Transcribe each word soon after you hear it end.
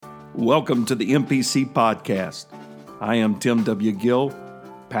Welcome to the MPC Podcast. I am Tim W. Gill,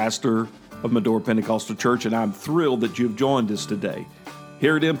 pastor of Medora Pentecostal Church, and I'm thrilled that you've joined us today.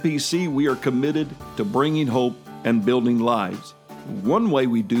 Here at MPC, we are committed to bringing hope and building lives. One way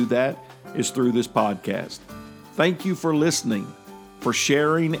we do that is through this podcast. Thank you for listening, for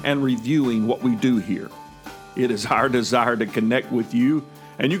sharing and reviewing what we do here. It is our desire to connect with you,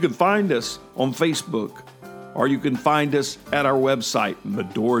 and you can find us on Facebook, or you can find us at our website,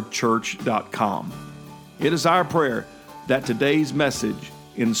 medorachurch.com. It is our prayer that today's message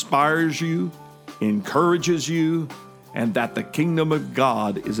inspires you, encourages you, and that the kingdom of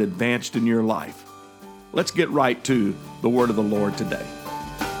God is advanced in your life. Let's get right to the word of the Lord today.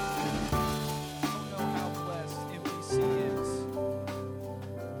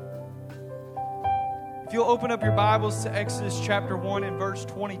 If you'll open up your Bibles to Exodus chapter 1 and verse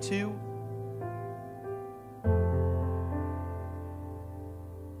 22.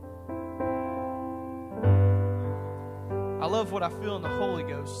 I love what I feel in the Holy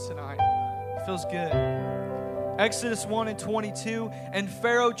Ghost tonight. It feels good. Exodus 1 and 22, and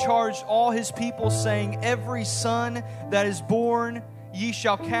Pharaoh charged all his people, saying, every son that is born ye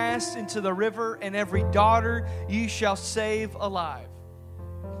shall cast into the river, and every daughter ye shall save alive.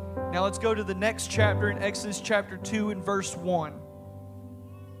 Now let's go to the next chapter in Exodus chapter 2 and verse 1.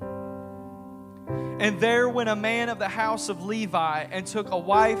 And there went a man of the house of Levi, and took a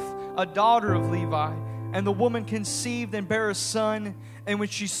wife, a daughter of Levi. And the woman conceived and bare a son. And when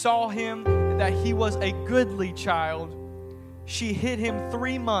she saw him, that he was a goodly child, she hid him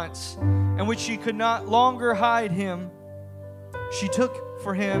 3 months. And when she could not longer hide him, she took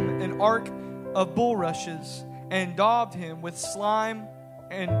for him an ark of bulrushes, and daubed him with slime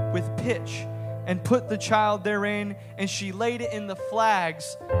and with pitch, and put the child therein, and she laid it in the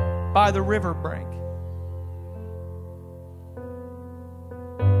flags by the river brink.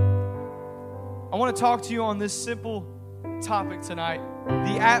 I want to talk to you on this simple topic tonight,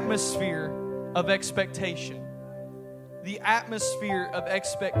 the atmosphere of expectation. The atmosphere of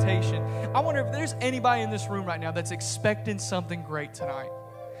expectation. I wonder if there's anybody in this room right now that's expecting something great tonight.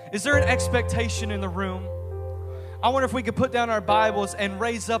 Is there an expectation in the room? I wonder if we could put down our Bibles and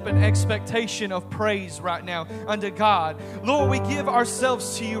raise up an expectation of praise right now unto God. Lord, we give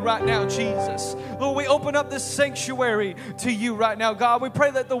ourselves to you right now, Jesus. Lord, we open up this sanctuary to you right now, God. We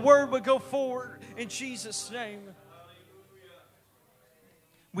pray that the word would go forward in Jesus' name.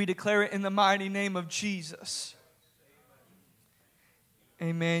 We declare it in the mighty name of Jesus.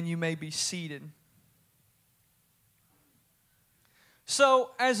 Amen. You may be seated. So,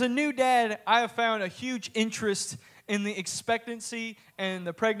 as a new dad, I have found a huge interest in the expectancy and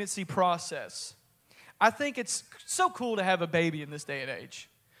the pregnancy process. I think it's so cool to have a baby in this day and age.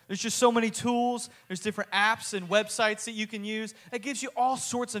 There's just so many tools. There's different apps and websites that you can use. It gives you all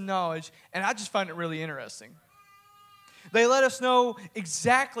sorts of knowledge, and I just find it really interesting. They let us know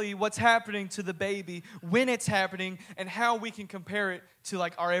exactly what's happening to the baby, when it's happening, and how we can compare it to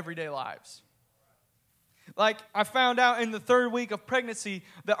like our everyday lives. Like, I found out in the 3rd week of pregnancy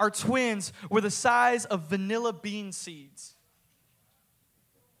that our twins were the size of vanilla bean seeds.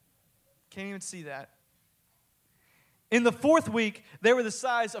 Can't even see that. In the 4th week, they were the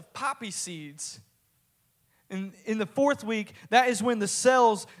size of poppy seeds. In the 4th week, that is when the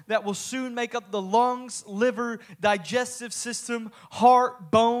cells that will soon make up the lungs, liver, digestive system, heart,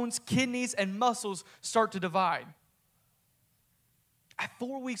 bones, kidneys, and muscles start to divide. At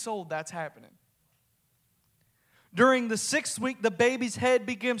 4 weeks old, that's happening. During the 6th week, the baby's head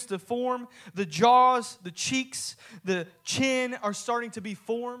begins to form. The jaws, the cheeks, the chin are starting to be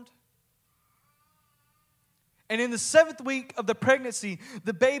formed. And in the 7th week of the pregnancy,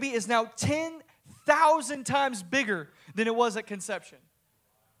 the baby is now 10,000 times bigger than it was at conception.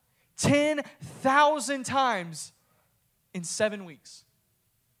 10,000 times in 7 weeks.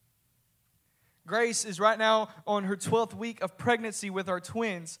 Grace is right now on her 12th week of pregnancy with our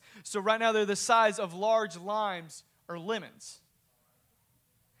twins. So right now they're the size of large limes or lemons.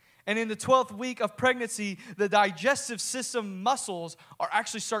 And in the 12th week of pregnancy, the digestive system muscles are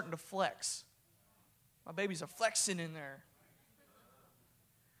actually starting to flex. My babies are flexing in there.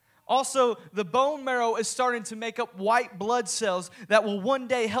 Also, the bone marrow is starting to make up white blood cells that will one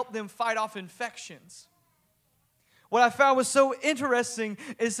day help them fight off infections. What I found was so interesting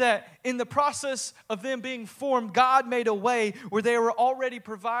is that in the process of them being formed, God made a way where they were already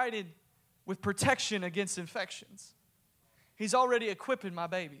provided with protection against infections. He's already equipping my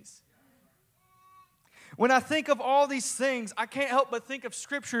babies. When I think of all these things, I can't help but think of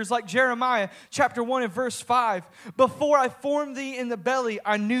scriptures like Jeremiah chapter 1 and verse 5. Before I formed thee in the belly,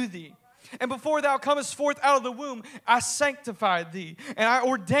 I knew thee. And before thou comest forth out of the womb, I sanctified thee, and I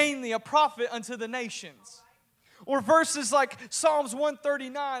ordained thee a prophet unto the nations. Or verses like Psalms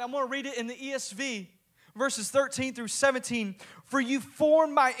 139, I'm going to read it in the ESV, verses 13 through 17. For you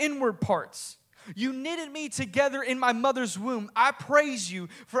formed my inward parts. You knitted me together in my mother's womb. I praise you,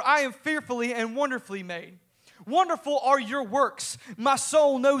 for I am fearfully and wonderfully made. Wonderful are your works. My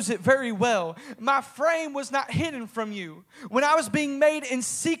soul knows it very well. My frame was not hidden from you. When I was being made in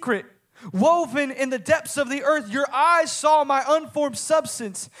secret, woven in the depths of the earth, your eyes saw my unformed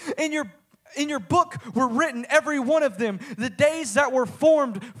substance. In your book were written, every one of them, the days that were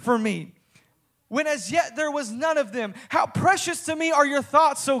formed for me, when as yet there was none of them. How precious to me are your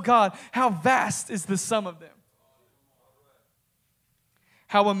thoughts, O God. How vast is the sum of them.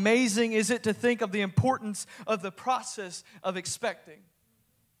 How amazing is it to think of the importance of the process of expecting.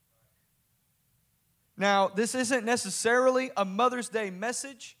 Now, this isn't necessarily a Mother's Day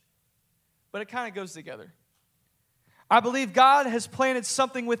message, but it kind of goes together. I believe God has planted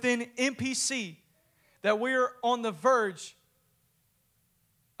something within MPC that we're on the verge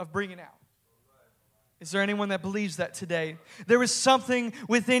of bringing out. Is there anyone that believes that today? There is something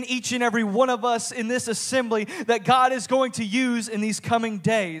within each and every one of us in this assembly that God is going to use in these coming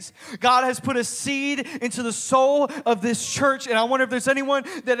days. God has put a seed into the soul of this church, and I wonder if there's anyone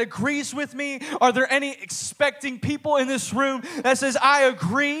that agrees with me. Are there any expecting people in this room that says, I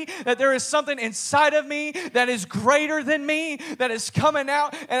agree that there is something inside of me that is greater than me, that is coming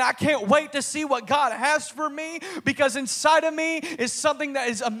out, and I can't wait to see what God has for me, because inside of me is something that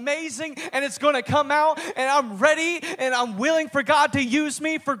is amazing, and it's going to come out. And I'm ready and I'm willing for God to use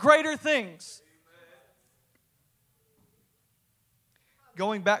me for greater things.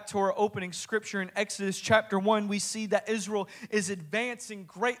 Going back to our opening scripture in Exodus chapter 1, we see that Israel is advancing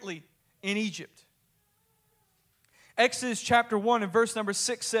greatly in Egypt. Exodus chapter 1 and verse number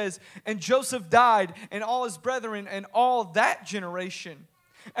 6 says, And Joseph died, and all his brethren, and all that generation.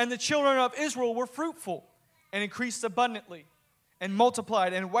 And the children of Israel were fruitful, and increased abundantly, and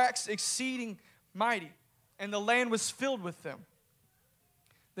multiplied, and waxed exceeding mighty, and the land was filled with them.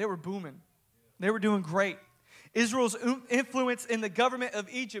 They were booming. They were doing great. Israel's influence in the government of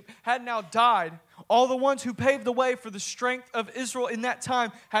Egypt had now died. All the ones who paved the way for the strength of Israel in that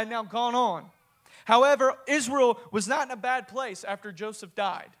time had now gone on. However, Israel was not in a bad place after Joseph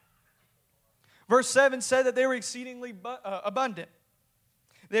died. Verse 7 said that they were exceedingly abundant.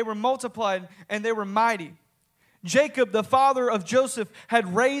 They were multiplied and they were mighty. Jacob, the father of Joseph,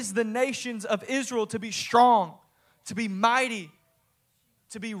 had raised the nations of Israel to be strong, to be mighty,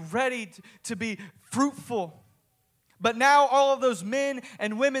 to be ready, to be fruitful. But now all of those men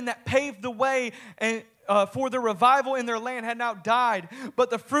and women that paved the way for the revival in their land had now died,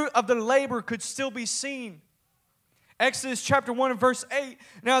 but the fruit of their labor could still be seen. Exodus chapter 1 and verse 8,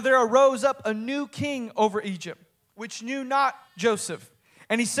 Now there arose up a new king over Egypt, which knew not Joseph.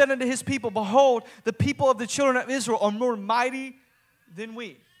 And he said unto his people, Behold, the people of the children of Israel are more mighty than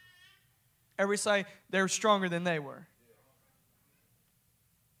we. Everybody say, they're stronger than they were.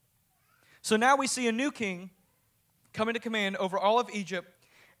 So now we see a new king coming to command over all of Egypt.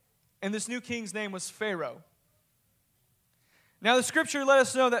 And this new king's name was Pharaoh. Now the scripture let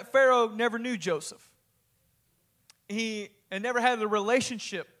us know that Pharaoh never knew Joseph. He never had a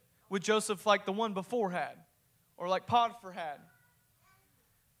relationship with Joseph like the one before had, or like Potiphar had.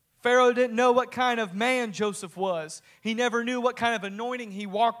 Pharaoh didn't know what kind of man Joseph was. He never knew what kind of anointing he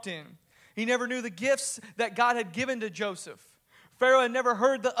walked in. He never knew the gifts that God had given to Joseph. Pharaoh had never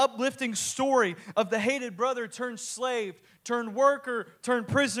heard the uplifting story of the hated brother turned slave, turned worker, turned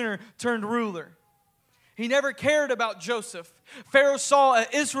prisoner, turned ruler. He never cared about Joseph. Pharaoh saw an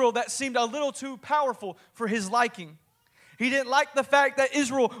Israel that seemed a little too powerful for his liking. He didn't like the fact that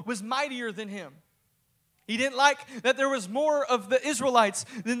Israel was mightier than him. He didn't like that there was more of the Israelites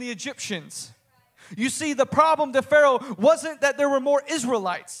than the Egyptians. You see, the problem to Pharaoh wasn't that there were more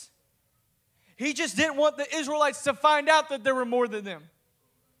Israelites. He just didn't want the Israelites to find out that there were more than them.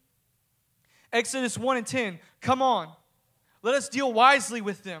 Exodus 1 and 10, Come on, let us deal wisely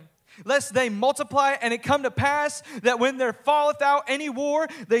with them, lest they multiply, and it come to pass that when there falleth out any war,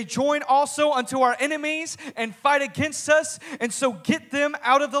 they join also unto our enemies and fight against us, and so get them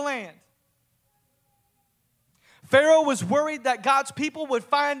out of the land. Pharaoh was worried that God's people would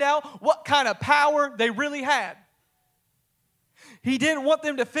find out what kind of power they really had. He didn't want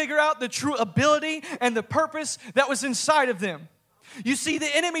them to figure out the true ability and the purpose that was inside of them. You see,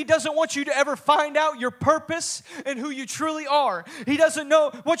 the enemy doesn't want you to ever find out your purpose and who you truly are. He doesn't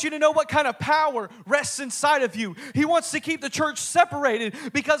want you to know what kind of power rests inside of you. He wants to keep the church separated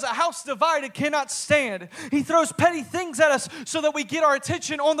because a house divided cannot stand. He throws petty things at us so that we get our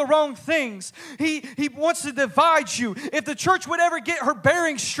attention on the wrong things. He wants to divide you. If the church would ever get her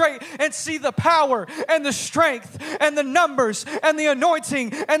bearings straight and see the power and the strength and the numbers and the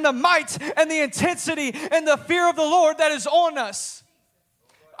anointing and the might and the intensity and the fear of the Lord that is on us.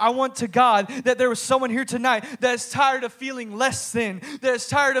 I want to God that there was someone here tonight that is tired of feeling less than, that is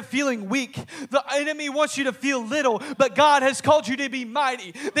tired of feeling weak. The enemy wants you to feel little, but God has called you to be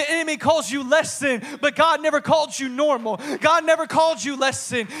mighty. The enemy calls you less than, but God never called you normal. God never called you less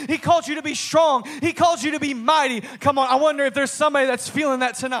than. He called you to be strong. He called you to be mighty. Come on, I wonder if there's somebody that's feeling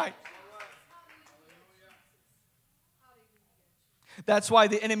that tonight. That's why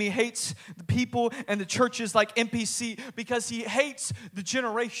the enemy hates the people and the churches like MPC, because he hates the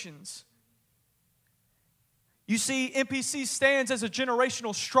generations. You see, MPC stands as a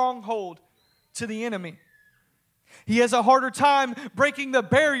generational stronghold to the enemy. He has a harder time breaking the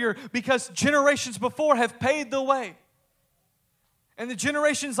barrier because generations before have paved the way. And the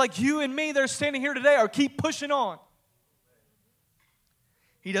generations like you and me that are standing here today are keep pushing on.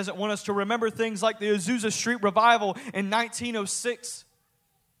 He doesn't want us to remember things like the Azusa Street revival in 1906.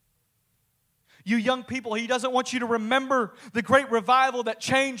 You young people, he doesn't want you to remember the great revival that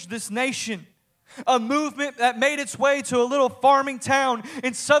changed this nation. A movement that made its way to a little farming town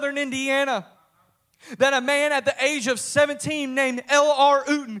in southern Indiana. That a man at the age of 17 named L.R.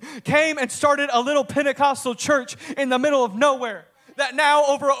 Uten came and started a little Pentecostal church in the middle of nowhere. That now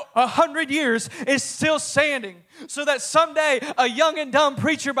over 100 years is still standing, so that someday a young and dumb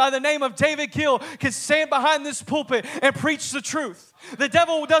preacher by the name of David Gill can stand behind this pulpit and preach the truth. The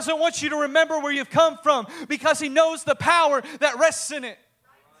devil doesn't want you to remember where you've come from because he knows the power that rests in it.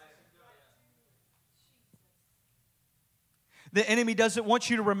 The enemy doesn't want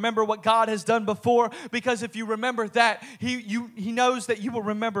you to remember what God has done before, because if you remember that, he knows that you will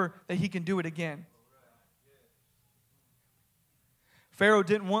remember that he can do it again. Pharaoh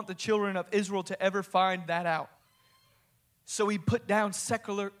didn't want the children of Israel to ever find that out. So he put down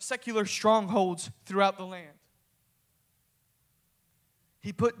secular strongholds throughout the land.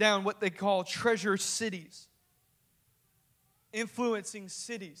 He put down what they call treasure cities, influencing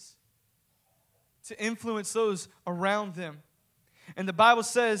cities, to influence those around them. And the Bible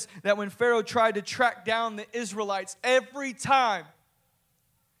says that when Pharaoh tried to track down the Israelites, every time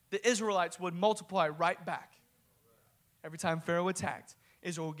the Israelites would multiply right back. Every time Pharaoh attacked,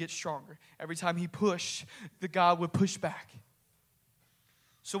 Israel would get stronger. Every time he pushed, the God would push back.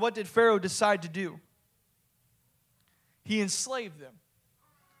 So what did Pharaoh decide to do? He enslaved them.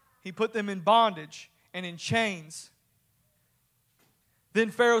 He put them in bondage and in chains. Then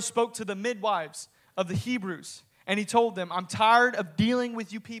Pharaoh spoke to the midwives of the Hebrews, and he told them, I'm tired of dealing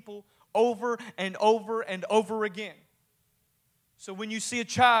with you people over and over and over again. So when you see a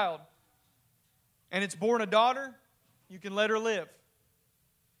child and it's born a daughter, you can let her live.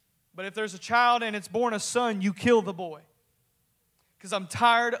 But if there's a child and it's born a son, you kill the boy. Because I'm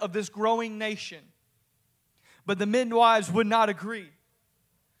tired of this growing nation. But the midwives would not agree.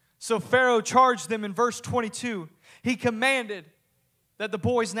 So Pharaoh charged them in verse 22. He commanded that the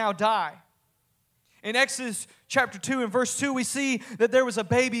boys now die. In Exodus chapter 2 and verse 2, we see that there was a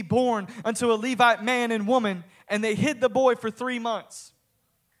baby born unto a Levite man and woman, and they hid the boy for 3 months.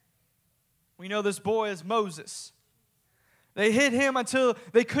 We know this boy is Moses. They hid him until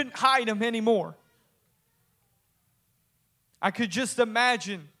they couldn't hide him anymore. I could just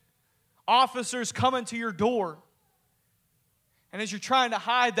imagine officers coming to your door, and as you're trying to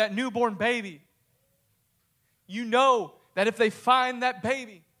hide that newborn baby, you know that if they find that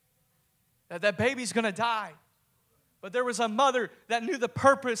baby, that baby's going to die. But there was a mother that knew the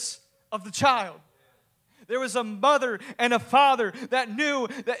purpose of the child. There was a mother and a father that knew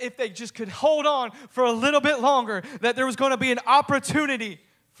that if they just could hold on for a little bit longer, that there was going to be an opportunity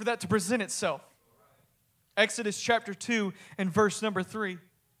for that to present itself. Exodus chapter 2 and verse number 3.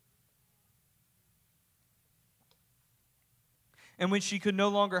 And when she could no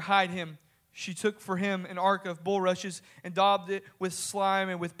longer hide him, she took for him an ark of bulrushes and daubed it with slime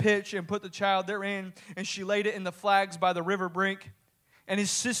and with pitch and put the child therein. And she laid it in the flags by the river brink. And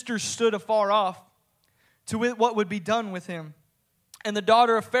his sisters stood afar off to what would be done with him. And the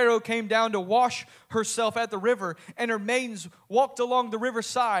daughter of Pharaoh came down to wash herself at the river, and her maidens walked along the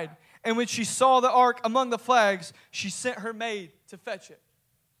riverside. And when she saw the ark among the flags, she sent her maid to fetch it.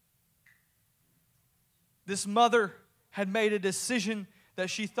 This mother had made a decision that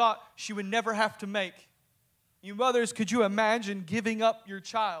she thought she would never have to make. You mothers, could you imagine giving up your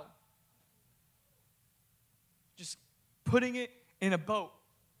child? Just putting it in a boat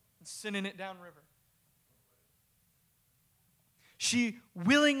and sending it downriver. She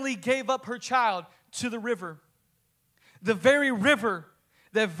willingly gave up her child to the river. The very river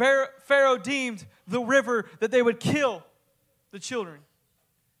that Pharaoh deemed the river that they would kill the children.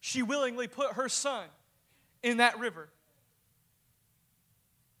 She willingly put her son in that river.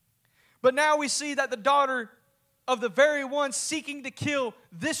 But now we see that the daughter of the very one seeking to kill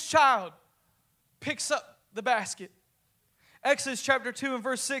this child picks up the basket. Exodus chapter 2 and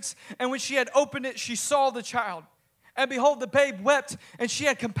verse 6, and when she had opened it, she saw the child. And behold, the babe wept, and she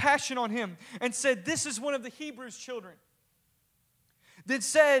had compassion on him, and said, this is one of the Hebrews' children. Then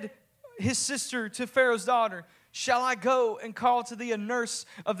said his sister to Pharaoh's daughter, shall I go and call to thee a nurse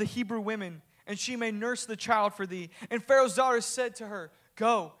of the Hebrew women, and she may nurse the child for thee? And Pharaoh's daughter said to her,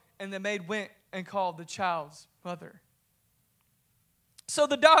 go. And the maid went and called the child's mother. So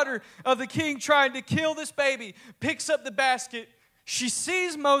the daughter of the king trying to kill this baby picks up the basket. She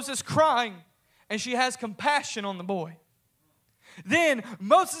sees Moses crying, and she has compassion on the boy. Then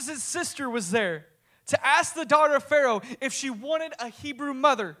Moses' sister was there to ask the daughter of Pharaoh if she wanted a Hebrew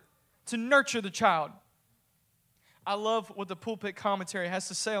mother to nurture the child. I love what the pulpit commentary has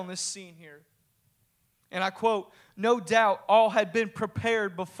to say on this scene here. And I quote, no doubt all had been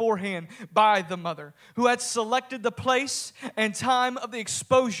prepared beforehand by the mother, who had selected the place and time of the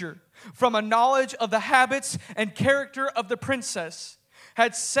exposure from a knowledge of the habits and character of the princess,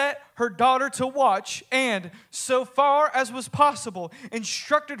 had set her daughter to watch and, so far as was possible,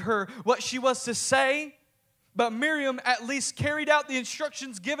 instructed her what she was to say. But Miriam at least carried out the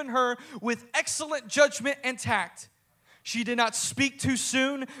instructions given her with excellent judgment and tact. She did not speak too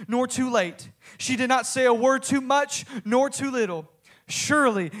soon nor too late. She did not say a word too much nor too little.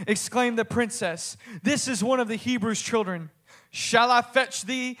 Surely, exclaimed the princess, this is one of the Hebrews' children. Shall I fetch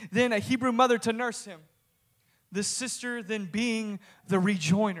thee then a Hebrew mother to nurse him? The sister then being the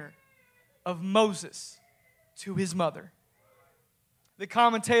rejoinder of Moses to his mother. The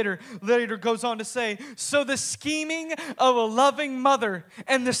commentator later goes on to say, so the scheming of a loving mother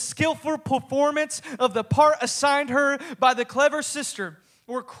and the skillful performance of the part assigned her by the clever sister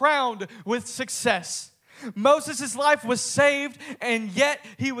were crowned with success. Moses' life was saved, and yet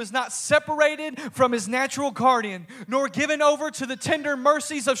he was not separated from his natural guardian, nor given over to the tender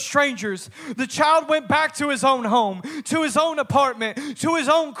mercies of strangers. The child went back to his own home, to his own apartment, to his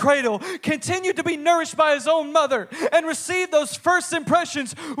own cradle, continued to be nourished by his own mother, and received those first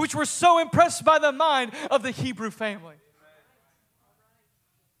impressions which were so impressed by the mind of the Hebrew family.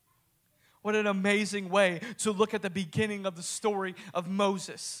 What an amazing way to look at the beginning of the story of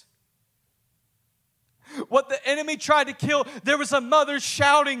Moses. What the enemy tried to kill, there was a mother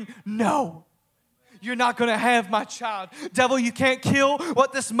shouting, no. You're not going to have my child. Devil, you can't kill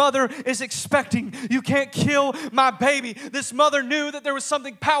what this mother is expecting. You can't kill my baby. This mother knew that there was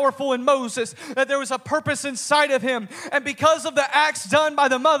something powerful in Moses, that there was a purpose inside of him. And because of the acts done by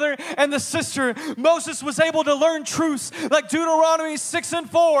the mother and the sister, Moses was able to learn truths like Deuteronomy 6 and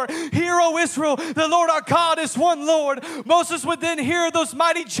 4. Hear, O Israel, the Lord our God is one Lord. Moses would then hear those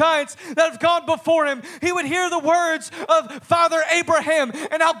mighty giants that have gone before him. He would hear the words of Father Abraham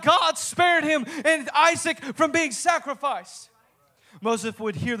and how God spared him and Isaac from being sacrificed. Moses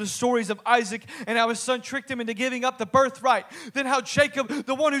would hear the stories of Isaac and how his son tricked him into giving up the birthright. Then how Jacob,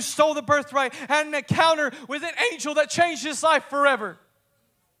 the one who stole the birthright, had an encounter with an angel that changed his life forever.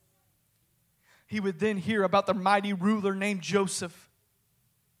 He would then hear about the mighty ruler named Joseph.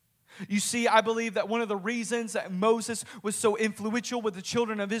 You see, I believe that one of the reasons that Moses was so influential with the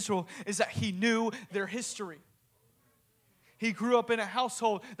children of Israel is that he knew their history. He grew up in a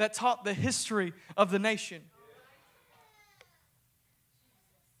household that taught the history of the nation.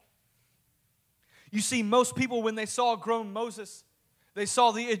 You see, most people, when they saw a grown Moses, they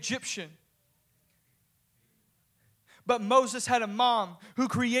saw the Egyptian. But Moses had a mom who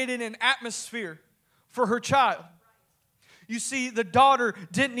created an atmosphere for her child. You see, the daughter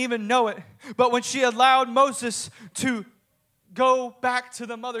didn't even know it, but when she allowed Moses to go back to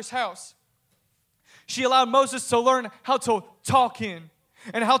the mother's house, she allowed Moses to learn how to talk in,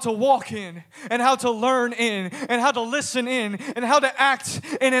 and how to walk in, and how to learn in, and how to listen in, and how to act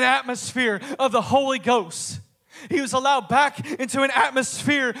in an atmosphere of the Holy Ghost. He was allowed back into an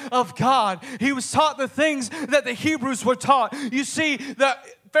atmosphere of God. He was taught the things that the Hebrews were taught. You see,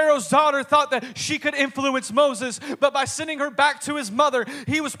 Pharaoh's daughter thought that she could influence Moses, but by sending her back to his mother,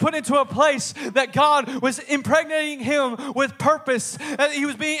 he was put into a place that God was impregnating him with purpose, that he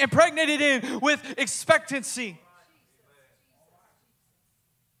was being impregnated in with expectancy.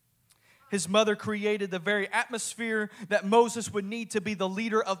 His mother created the very atmosphere that Moses would need to be the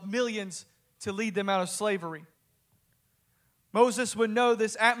leader of millions to lead them out of slavery. Moses would know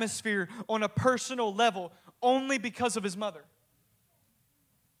this atmosphere on a personal level only because of his mother.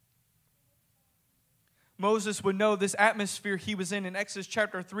 Moses would know this atmosphere he was in Exodus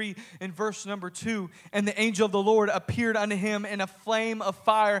chapter 3 and verse number 2. And the angel of the Lord appeared unto him in a flame of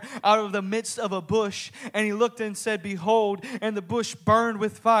fire out of the midst of a bush. And he looked and said, Behold, and the bush burned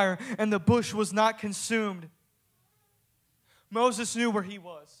with fire, and the bush was not consumed. Moses knew where he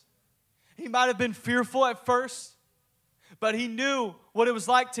was. He might have been fearful at first, but he knew what it was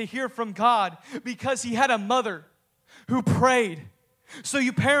like to hear from God because he had a mother who prayed. So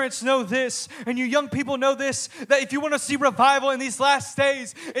you parents know this, and you young people know this, that if you want to see revival in these last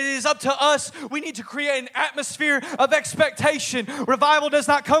days, it is up to us. We need to create an atmosphere of expectation. Revival does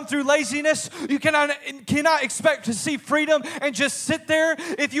not come through laziness. You cannot expect to see freedom and just sit there.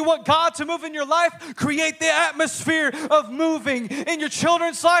 If you want God to move in your life, create the atmosphere of moving. In your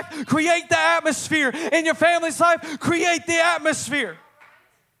children's life, create the atmosphere. In your family's life, create the atmosphere.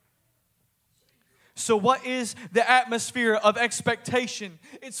 So what is the atmosphere of expectation?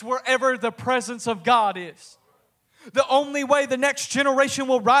 It's wherever the presence of God is. The only way the next generation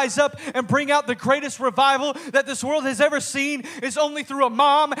will rise up and bring out the greatest revival that this world has ever seen is only through a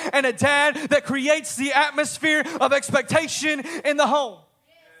mom and a dad that creates the atmosphere of expectation in the home.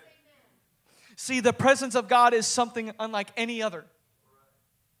 See, the presence of God is something unlike any other.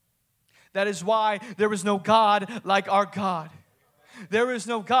 That is why there is no God like our God. There is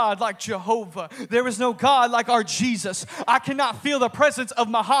no God like Jehovah. There is no God like our Jesus. I cannot feel the presence of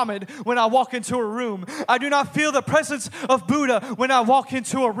Muhammad when I walk into a room. I do not feel the presence of Buddha when I walk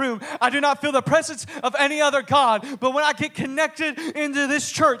into a room. I do not feel the presence of any other God. But when I get connected into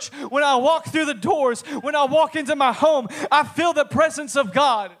this church, when I walk through the doors, when I walk into my home, I feel the presence of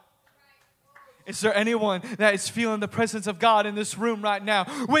God. Is there anyone that is feeling the presence of God in this room right now?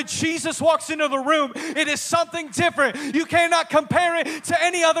 When Jesus walks into the room, it is something different. You cannot compare it to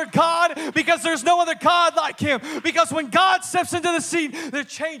any other God because there's no other God like Him. Because when God steps into the scene, it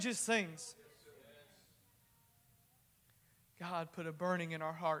changes things. God, put a burning in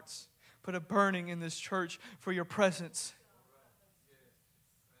our hearts. Put a burning in this church for your presence.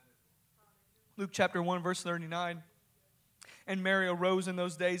 Luke chapter 1, verse 39. And Mary arose in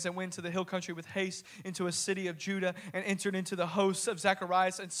those days and went to the hill country with haste into a city of Judah and entered into the house of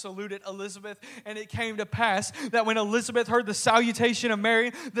Zacharias and saluted Elizabeth. And it came to pass that when Elizabeth heard the salutation of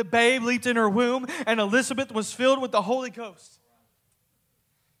Mary, the babe leaped in her womb, and Elizabeth was filled with the Holy Ghost.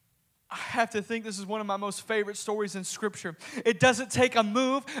 I have to think this is one of my most favorite stories in Scripture. It doesn't take a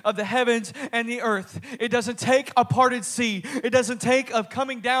move of the heavens and the earth. It doesn't take a parted sea. It doesn't take a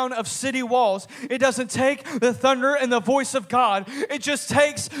coming down of city walls. It doesn't take the thunder and the voice of God. It just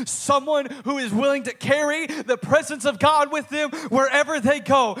takes someone who is willing to carry the presence of God with them wherever they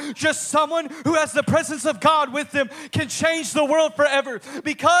go. Just someone who has the presence of God with them can change the world forever.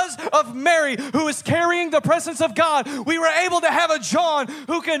 Because of Mary, who is carrying the presence of God, we were able to have a John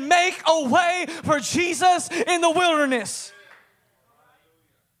who can make a way for Jesus in the wilderness.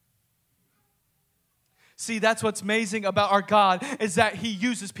 See, that's what's amazing about our God, is that He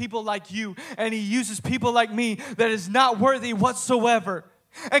uses people like you and He uses people like me that is not worthy whatsoever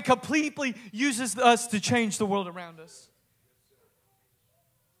and completely uses us to change the world around us.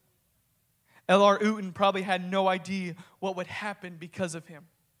 L.R. Uten probably had no idea what would happen because of him.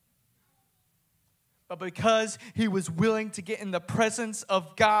 But because he was willing to get in the presence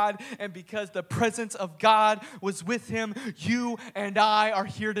of God, and because the presence of God was with him, you and I are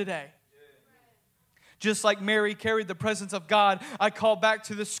here today. Just like Mary carried the presence of God, I call back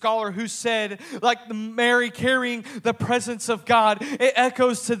to the scholar who said, like Mary carrying the presence of God, it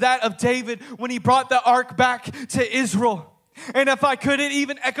echoes to that of David when he brought the ark back to Israel. And if I could, it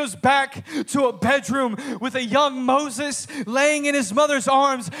even echoes back to a bedroom with a young Moses laying in his mother's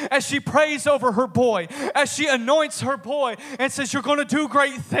arms as she prays over her boy, as she anoints her boy and says, you're going to do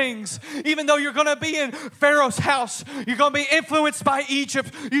great things. Even though you're going to be in Pharaoh's house, you're going to be influenced by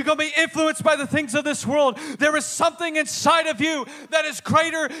Egypt, you're going to be influenced by the things of this world. There is something inside of you that is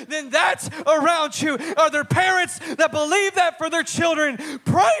greater than that around you. Are there parents that believe that for their children,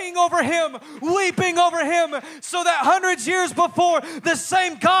 praying over him, weeping over him, so that hundreds of years before, the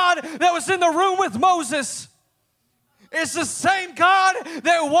same God that was in the room with Moses is the same God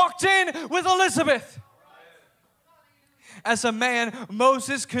that walked in with Elizabeth. As a man,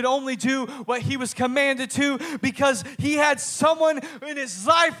 Moses could only do what he was commanded to because he had someone in his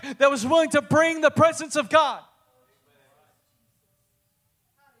life that was willing to bring the presence of God.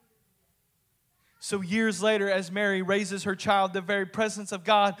 So years later, as Mary raises her child, the very presence of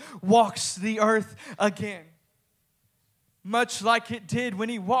God walks the earth again. Much like it did when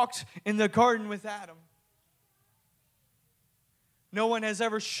he walked in the garden with Adam. No one has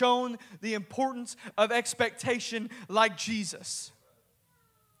ever shown the importance of expectation like Jesus.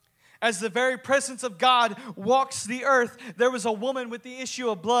 As the very presence of God walks the earth, there was a woman with the issue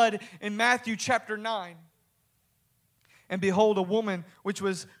of blood in Matthew chapter 9. And behold, a woman which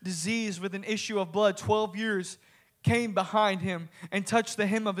was diseased with an issue of blood 12 years came behind him and touched the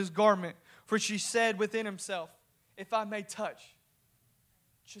hem of his garment. For she said within herself, if I may touch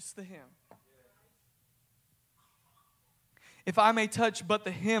just the hem. If I may touch but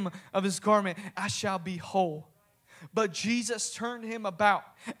the hem of his garment, I shall be whole. But Jesus turned him about,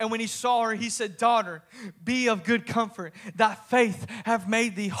 and when he saw her, he said, daughter, be of good comfort. Thy faith hath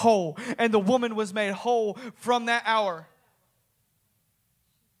made thee whole. And the woman was made whole from that hour.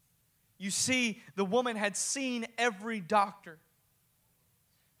 You see, the woman had seen every doctor.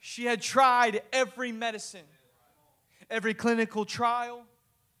 She had tried every medicine, every clinical trial,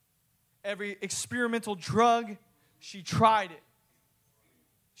 every experimental drug. She tried it.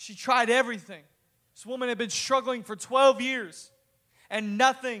 She tried everything. This woman had been struggling for 12 years, and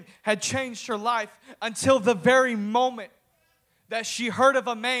nothing had changed her life until the very moment that she heard of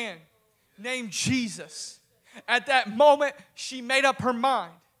a man named Jesus. At that moment, she made up her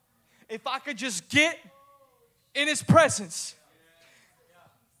mind. If I could just get in his presence.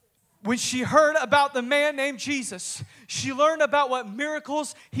 When she heard about the man named Jesus, she learned about what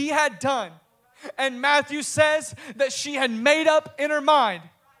miracles he had done. And Matthew says that she had made up in her mind.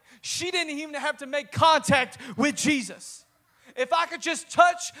 She didn't even have to make contact with Jesus. If I could just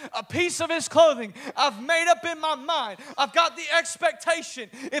touch a piece of his clothing, I've made up in my mind. I've got the expectation.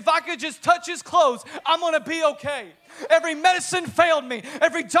 If I could just touch his clothes, I'm going to be okay. Every medicine failed me.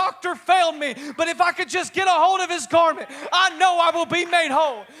 Every doctor failed me. But if I could just get a hold of his garment, I know I will be made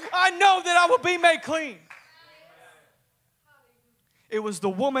whole. I know that I will be made clean. It was the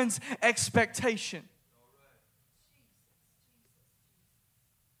woman's expectation.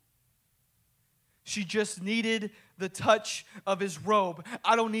 She just needed the touch of his robe.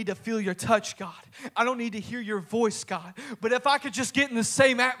 I don't need to feel your touch, God. I don't need to hear your voice, God. But if I could just get in the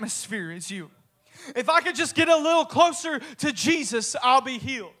same atmosphere as you, if I could just get a little closer to Jesus, I'll be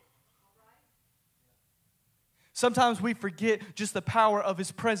healed. Sometimes we forget just the power of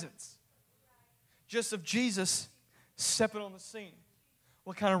his presence. Just of Jesus stepping on the scene.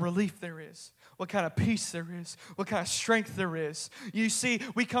 What kind of relief there is. What kind of peace there is. What kind of strength there is. You see,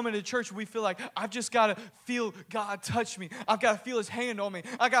 we come into church and we feel like, I've just got to feel God touch me. I've got to feel his hand on me.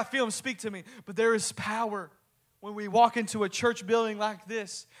 I've got to feel him speak to me. But there is power when we walk into a church building like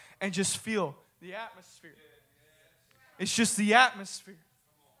this and just feel the atmosphere. It's just the atmosphere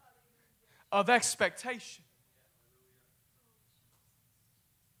of expectation.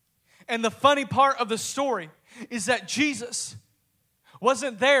 And the funny part of the story is that Jesus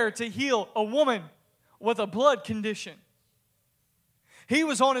wasn't there to heal a woman with a blood condition. He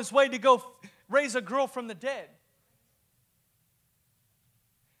was on his way to go raise a girl from the dead.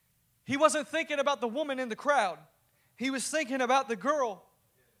 He wasn't thinking about the woman in the crowd. He was thinking about the girl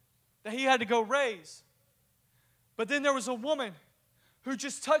that he had to go raise. But then there was a woman who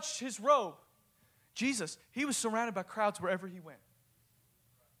just touched his robe. Jesus, he was surrounded by crowds wherever he went.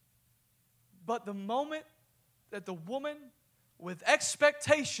 But the moment that the woman with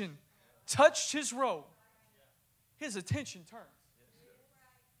expectation touched his robe, his attention turned.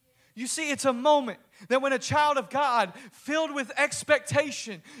 You see, it's a moment that when a child of God filled with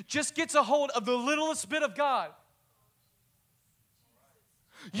expectation just gets a hold of the littlest bit of God.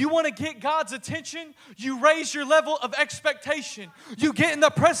 You want to get God's attention? You raise your level of expectation. You get in the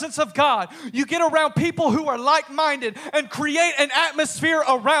presence of God. You get around people who are like-minded and create an atmosphere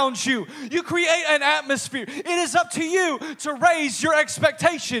around you. You create an atmosphere. It is up to you to raise your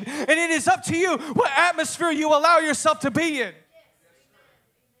expectation. And it is up to you what atmosphere you allow yourself to be in.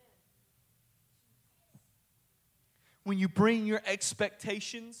 When you bring your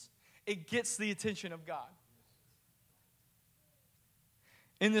expectations, it gets the attention of God.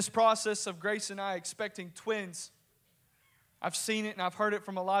 In this process of Grace and I expecting twins, I've seen it and I've heard it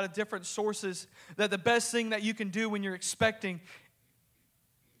from a lot of different sources that the best thing that you can do when you're expecting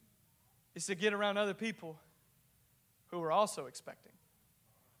is to get around other people who are also expecting.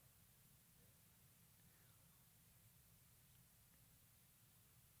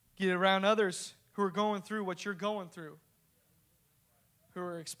 Get around others who are going through what you're going through, who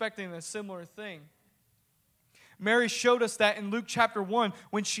are expecting a similar thing. Mary showed us that in Luke chapter 1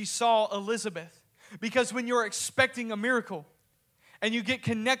 when she saw Elizabeth. Because when you're expecting a miracle and you get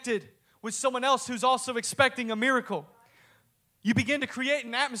connected with someone else who's also expecting a miracle, you begin to create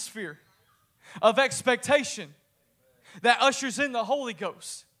an atmosphere of expectation that ushers in the Holy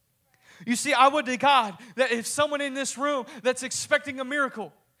Ghost. You see, I would to God that if someone in this room that's expecting a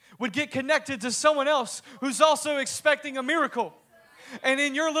miracle would get connected to someone else who's also expecting a miracle, and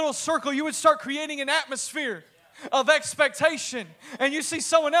in your little circle you would start creating an atmosphere of expectation, and you see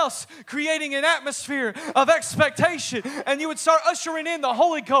someone else creating an atmosphere of expectation, and you would start ushering in the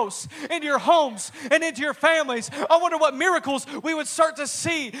Holy Ghost into your homes and into your families. I wonder what miracles we would start to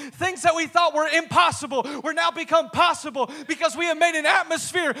see. Things that we thought were impossible will now become possible because we have made an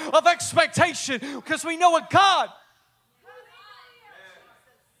atmosphere of expectation, because we know a God.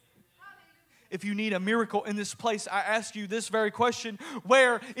 If you need a miracle in this place, I ask you this very question: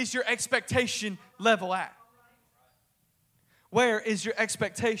 where is your expectation level at? Where is your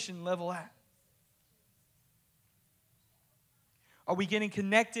expectation level at? Are we getting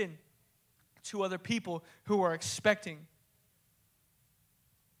connected to other people who are expecting?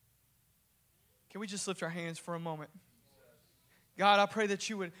 Can we just lift our hands for a moment? God, I pray that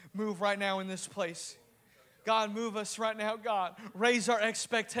you would move right now in this place. God, move us right now, God. Raise our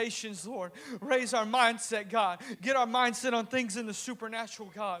expectations, Lord. Raise our mindset, God. Get our mindset on things in the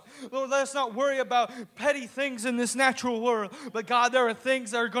supernatural, God. Lord, let us not worry about petty things in this natural world. But God, there are things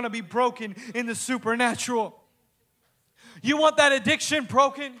that are going to be broken in the supernatural. You want that addiction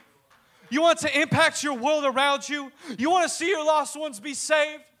broken? You want to impact your world around you? You want to see your lost ones be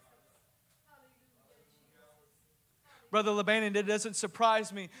saved? Brother Lebanon, it doesn't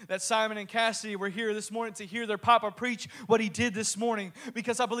surprise me that Simon and Cassidy were here this morning to hear their papa preach what he did this morning,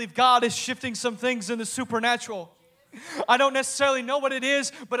 because I believe God is shifting some things in the supernatural. I don't necessarily know what it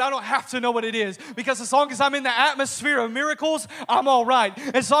is, but I don't have to know what it is, because as long as I'm in the atmosphere of miracles, I'm all right.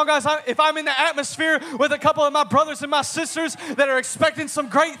 As long as if I'm in the atmosphere with a couple of my brothers and my sisters that are expecting some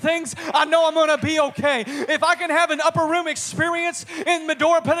great things, I know I'm going to be okay. If I can have an upper room experience in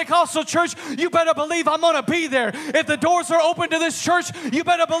Medora Pentecostal Church, you better believe I'm going to be there. If the doors are open to this church, you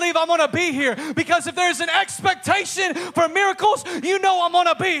better believe I'm going to be here, because if there's an expectation for miracles, you know I'm going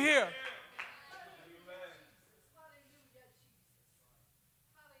to be here.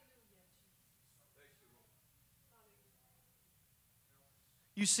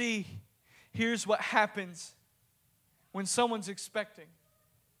 You see, here's what happens when someone's expecting.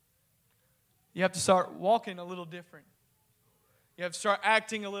 You have to start walking a little different. You have to start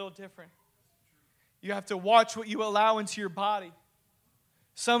acting a little different. You have to watch what you allow into your body.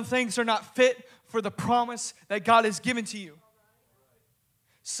 Some things are not fit for the promise that God has given to you.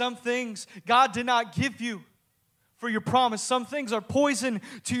 Some things God did not give you for your promise. Some things are poison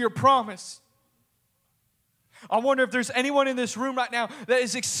to your promise. I wonder if there's anyone in this room right now that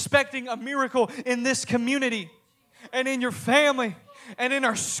is expecting a miracle in this community and in your family and in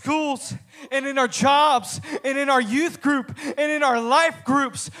our schools and in our jobs and in our youth group and in our life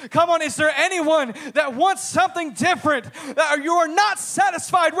groups. Come on, is there anyone that wants something different? That you are not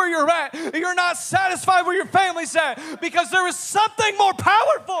satisfied where you're at. You're not satisfied where your family's at, because there is something more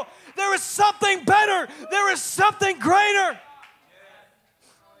powerful. There is something better. There is something greater.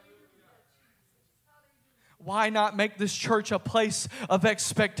 Why not make this church a place of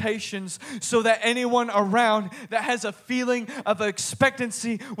expectations so that anyone around that has a feeling of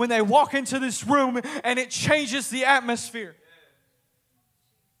expectancy, when they walk into this room, and it changes the atmosphere?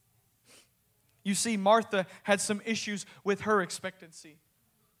 You see, Martha had some issues with her expectancy.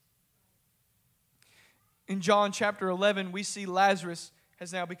 In John chapter 11, we see Lazarus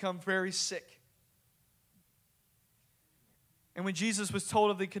has now become very sick. And when Jesus was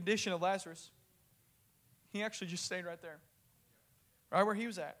told of the condition of Lazarus, he actually just stayed right there, right where he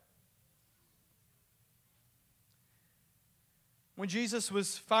was at. When Jesus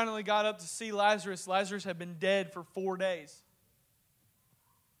was finally got up to see Lazarus, Lazarus had been dead for 4 days.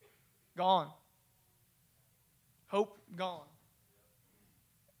 Gone. Hope gone.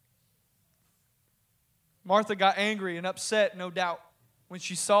 Martha got angry and upset, no doubt, when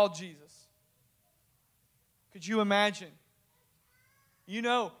she saw Jesus. Could you imagine? You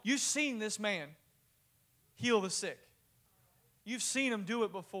know, you've seen this man heal the sick. You've seen him do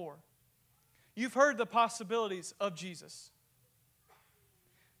it before. You've heard the possibilities of Jesus.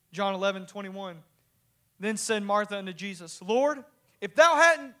 John 11:21. Then said Martha unto Jesus, Lord, if thou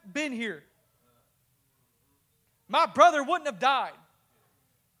hadn't been here, my brother wouldn't have died.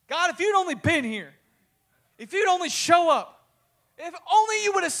 God, if you'd only been here, if you'd only show up, if only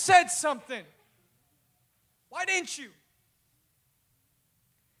you would have said something. Why didn't you?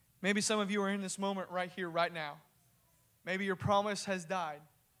 Maybe some of you are in this moment right here, right now. Maybe your promise has died.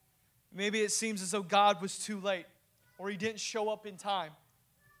 Maybe it seems as though God was too late, or He didn't show up in time.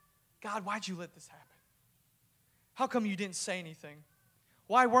 God, why'd you let this happen? How come you didn't say anything?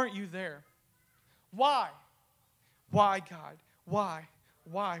 Why weren't you there? Why? Why, God? Why?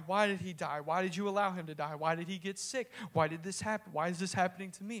 Why? Why did he die? Why did you allow him to die? Why did he get sick? Why did this happen? Why is this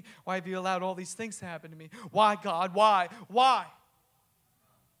happening to me? Why have you allowed all these things to happen to me? Why, God? Why? Why?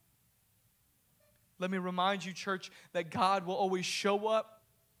 Let me remind you, church, that God will always show up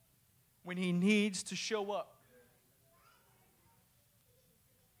when he needs to show up.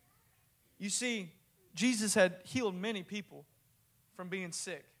 You see, Jesus had healed many people from being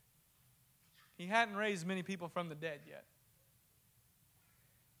sick. He hadn't raised many people from the dead yet.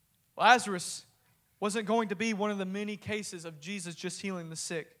 Lazarus wasn't going to be one of the many cases of Jesus just healing the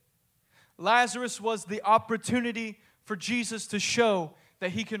sick. Lazarus was the opportunity for Jesus to show that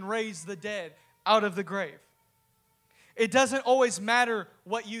he can raise the dead out of the grave. It doesn't always matter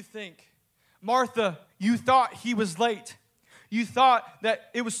what you think. Martha, you thought he was late. You thought that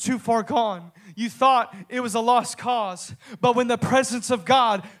it was too far gone. You thought it was a lost cause. But when the presence of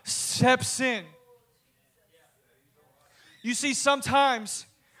God steps in, you see, sometimes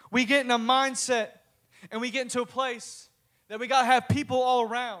we get in a mindset and we get into a place that we got to have people all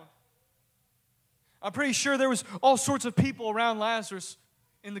around. I'm pretty sure there was all sorts of people around Lazarus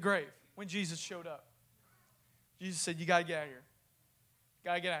in the grave when Jesus showed up. Jesus said, you got to get out of here.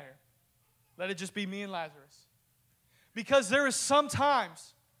 Got to get out of here. Let it just be me and Lazarus. Because there is some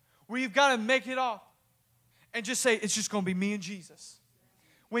times where you've got to make it off and just say, it's just going to be me and Jesus.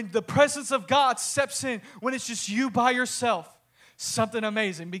 When the presence of God steps in, when it's just you by yourself, something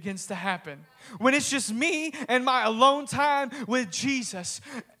amazing begins to happen. When it's just me and my alone time with Jesus,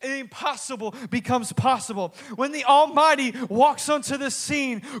 the impossible becomes possible. When the Almighty walks onto the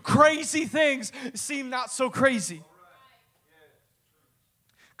scene, crazy things seem not so crazy.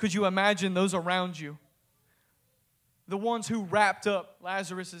 Could you imagine those around you? The ones who wrapped up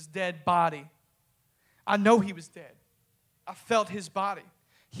Lazarus' dead body. I know he was dead. I felt his body.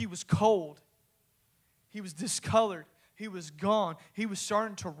 He was cold. He was discolored. He was gone. He was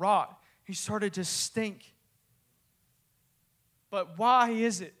starting to rot. He started to stink. But why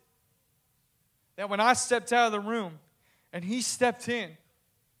is it that when I stepped out of the room and he stepped in,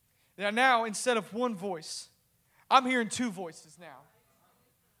 that now instead of one voice, I'm hearing two voices now.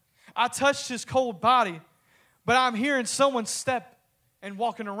 I touched his cold body, but I'm hearing someone step and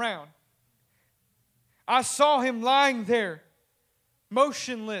walking around. I saw him lying there,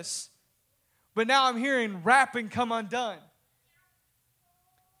 motionless, but now I'm hearing wrapping come undone.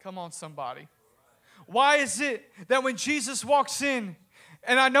 Come on, somebody. Why is it that when Jesus walks in,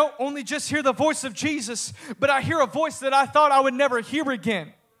 and I don't only just hear the voice of Jesus, but I hear a voice that I thought I would never hear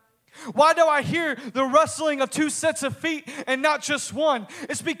again? Why do I hear the rustling of two sets of feet and not just one?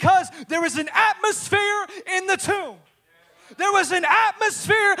 It's because there was an atmosphere in the tomb. There was an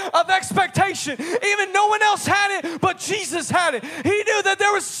atmosphere of expectation. Even no one else had it, but Jesus had it. He knew that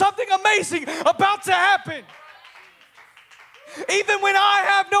there was something amazing about to happen. Even when I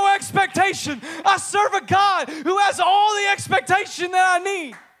have no expectation, I serve a God who has all the expectation that I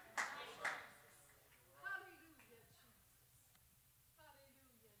need.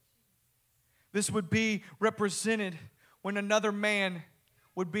 This would be represented when another man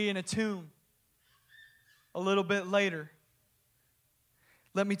would be in a tomb a little bit later.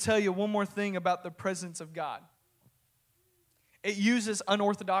 Let me tell you one more thing about the presence of God. It uses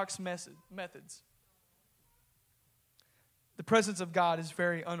unorthodox methods. The presence of God is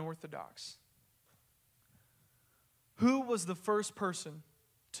very unorthodox. Who was the first person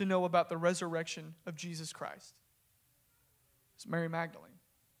to know about the resurrection of Jesus Christ? It's Mary Magdalene.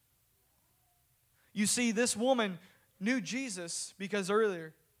 You see, this woman knew Jesus because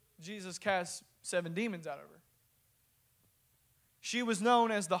earlier Jesus cast 7 demons out of her. She was known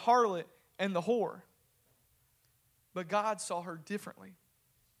as the harlot and the whore. But God saw her differently.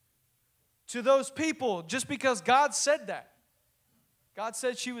 To those people, just because God said that, God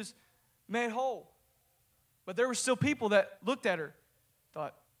said she was made whole. But there were still people that looked at her,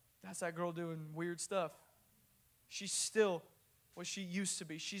 thought, that's that girl doing weird stuff. She's still what she used to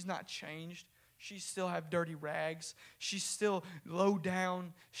be. She's not changed. She still have dirty rags. She's still low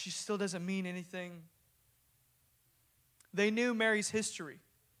down. She still doesn't mean anything. They knew Mary's history.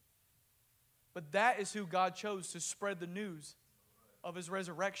 But that is who God chose to spread the news of his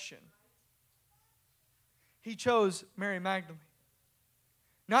resurrection. He chose Mary Magdalene.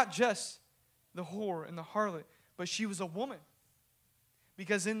 Not just the whore and the harlot, but she was a woman.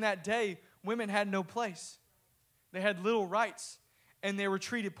 Because in that day, women had no place. They had little rights, and they were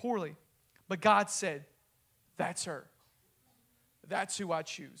treated poorly. But God said, that's her. That's who I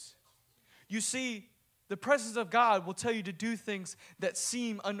choose. You see, The presence of God will tell you to do things that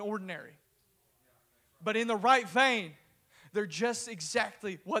seem unordinary. But in the right vein, they're just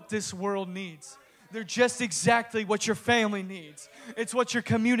exactly what this world needs. They're just exactly what your family needs. It's what your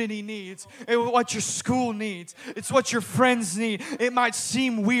community needs. It's what your school needs. It's what your friends need. It might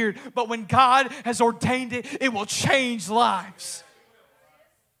seem weird, but when God has ordained it, it will change lives.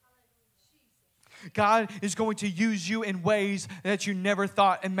 God is going to use you in ways that you never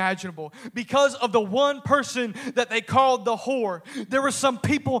thought imaginable. Because of the one person that they called the whore, there were some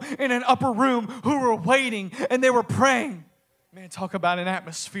people in an upper room who were waiting and they were praying. Man, talk about an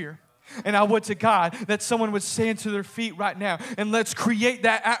atmosphere. And I would to God that someone would stand to their feet right now. And let's create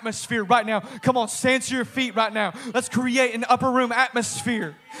that atmosphere right now. Come on, stand to your feet right now. Let's create an upper room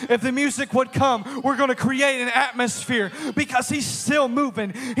atmosphere. If the music would come, we're going to create an atmosphere because He's still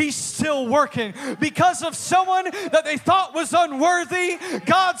moving. He's still working. Because of someone that they thought was unworthy,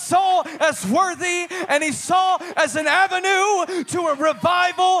 God saw as worthy, and He saw as an avenue to a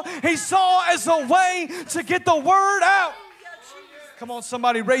revival. He saw as a way to get the word out. Come on,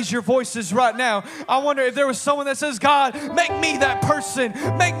 somebody raise your voices right now. I wonder if there was someone that says, God, make me that person.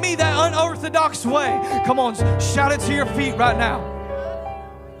 Make me that unorthodox way. Come on, shout it to your feet right now.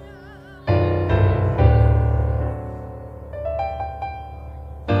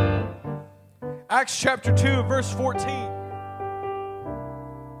 Acts chapter 2, verse 14.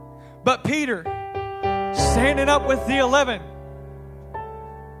 But Peter, standing up with the 11,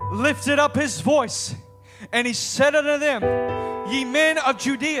 lifted up his voice, and he said unto them, Ye men of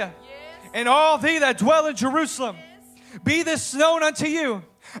Judea, and all thee that dwell in Jerusalem, be this known unto you,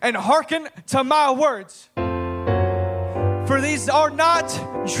 and hearken to my words. For these are not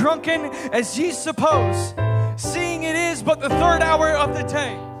drunken as ye suppose, seeing it is but the third hour of the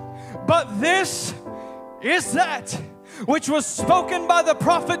day. But this is that which was spoken by the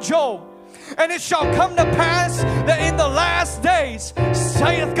prophet Joel. And it shall come to pass that in the last days,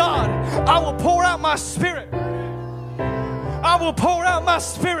 saith God, I will pour out my Spirit. I will pour out my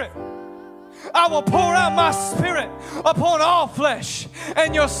Spirit. I will pour out my Spirit upon all flesh.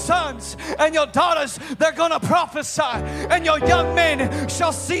 And your sons and your daughters, they're going to prophesy. And your young men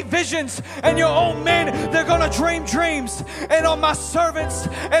shall see visions. And your old men, they're going to dream dreams. And on my servants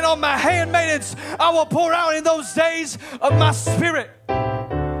and on my handmaidens, I will pour out in those days of my Spirit.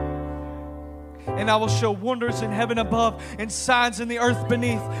 And I will show wonders in heaven above and signs in the earth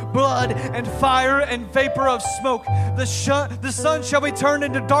beneath, blood and fire and vapor of smoke. The sun shall be turned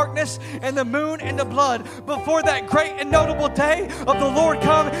into darkness and the moon into blood before that great and notable day of the Lord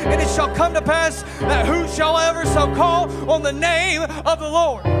come. And it shall come to pass that whosoever shall call on the name of the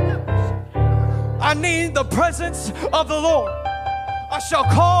Lord. I need the presence of the Lord. I shall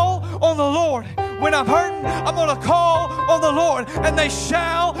call on the Lord. When I'm hurting, I'm going to call on the Lord, and they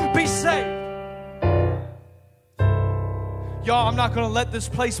shall be saved. Y'all, I'm not going to let this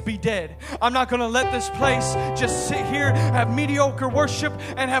place be dead. I'm not going to let this place just sit here, have mediocre worship,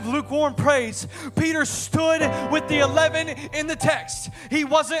 and have lukewarm praise. Peter stood with the 11 in the text. He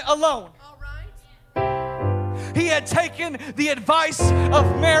wasn't alone. He had taken the advice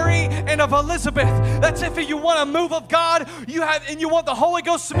of Mary and of Elizabeth. That's if you want a move of God, and you want the Holy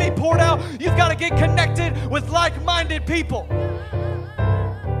Ghost to be poured out, you've got to get connected with like-minded people.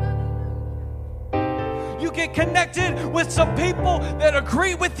 You get connected with some people that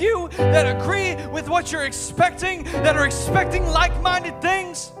agree with you, that agree with what you're expecting, that are expecting like-minded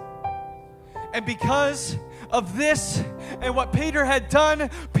things. And because of this and what Peter had done,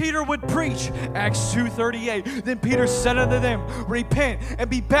 Peter would preach. Acts 2:38. Then Peter said unto them, Repent and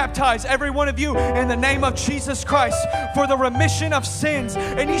be baptized, every one of you, in the name of Jesus Christ, for the remission of sins,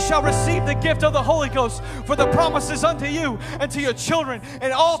 and ye shall receive the gift of the Holy Ghost. For the promises unto you and to your children,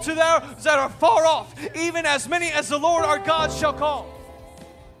 and all to those that are far off, even as many as the Lord our God shall call.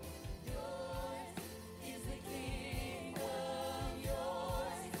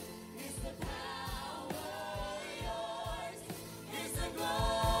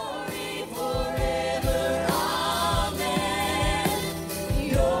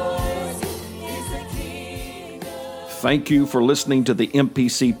 Thank you for listening to the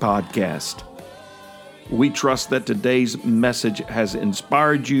MPC podcast. We trust that today's message has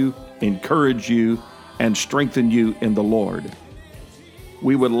inspired you, encouraged you, and strengthened you in the Lord.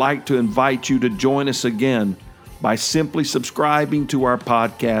 We would like to invite you to join us again by simply subscribing to our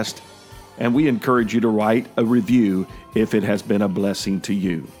podcast, and we encourage you to write a review if it has been a blessing to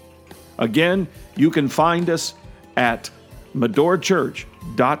you. Again, you can find us at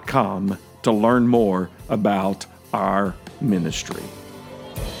medorachurch.com to learn more about our ministry.